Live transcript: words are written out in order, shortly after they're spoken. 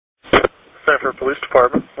Sanford Police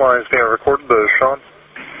Department. Line is being recorded. Sean.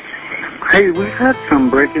 Hey, we've had some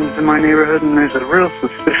break-ins in my neighborhood, and there's a real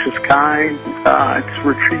suspicious guy. It's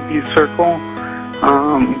Retrieve You Circle.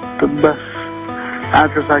 The best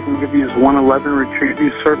address I can give you is 111 Retrieve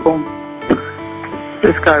You Circle.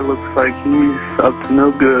 This guy looks like he's up to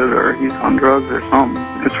no good, or he's on drugs or something.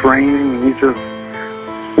 It's raining, and he's just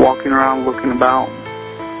walking around looking about.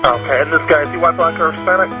 Okay, and this guy, is he white, black, or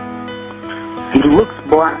Hispanic? He looks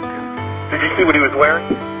black. Did you see what he was wearing?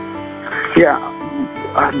 Yeah,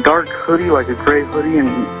 a dark hoodie, like a gray hoodie, and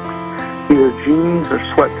either jeans or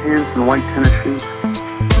sweatpants and white tennis shoes.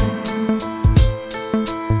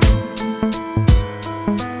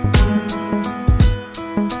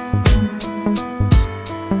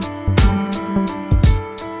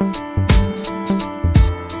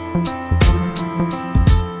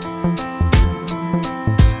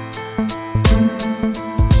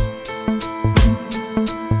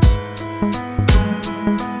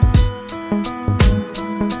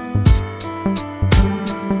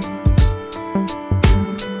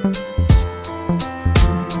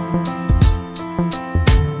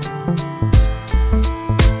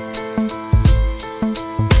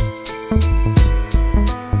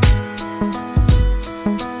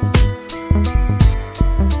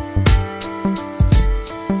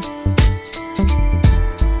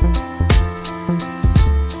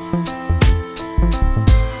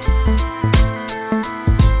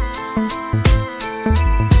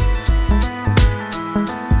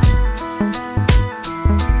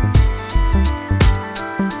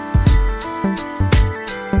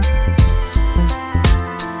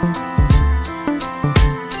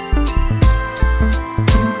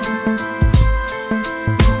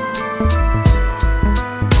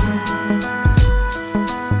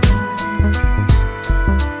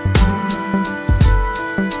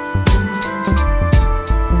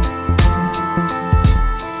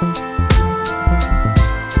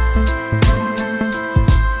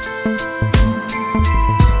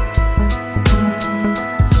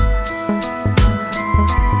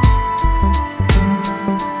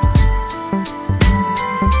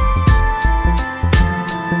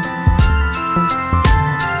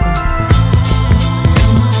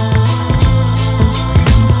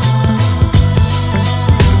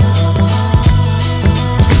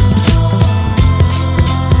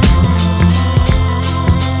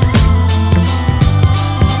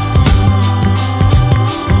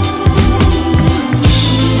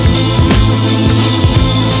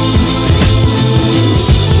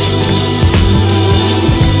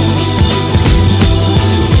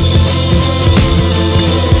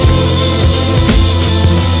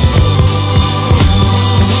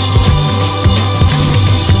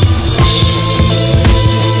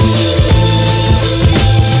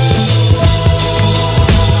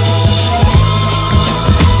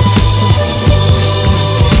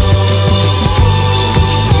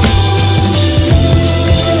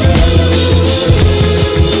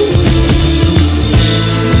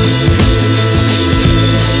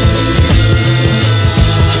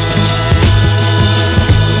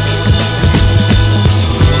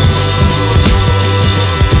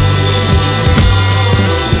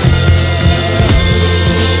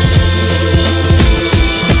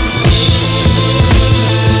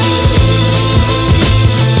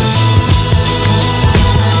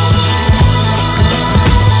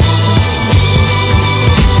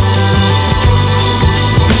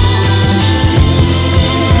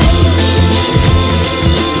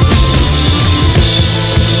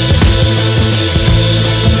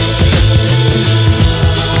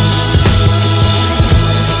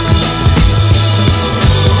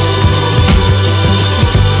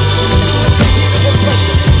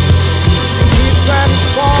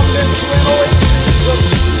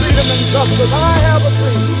 Because I have a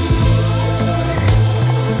dream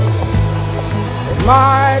that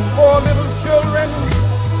my poor little children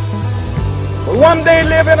will one day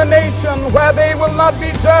live in a nation where they will not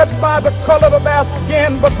be judged by the color of their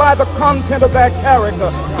skin, but by the content of their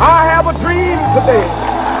character. I have a dream today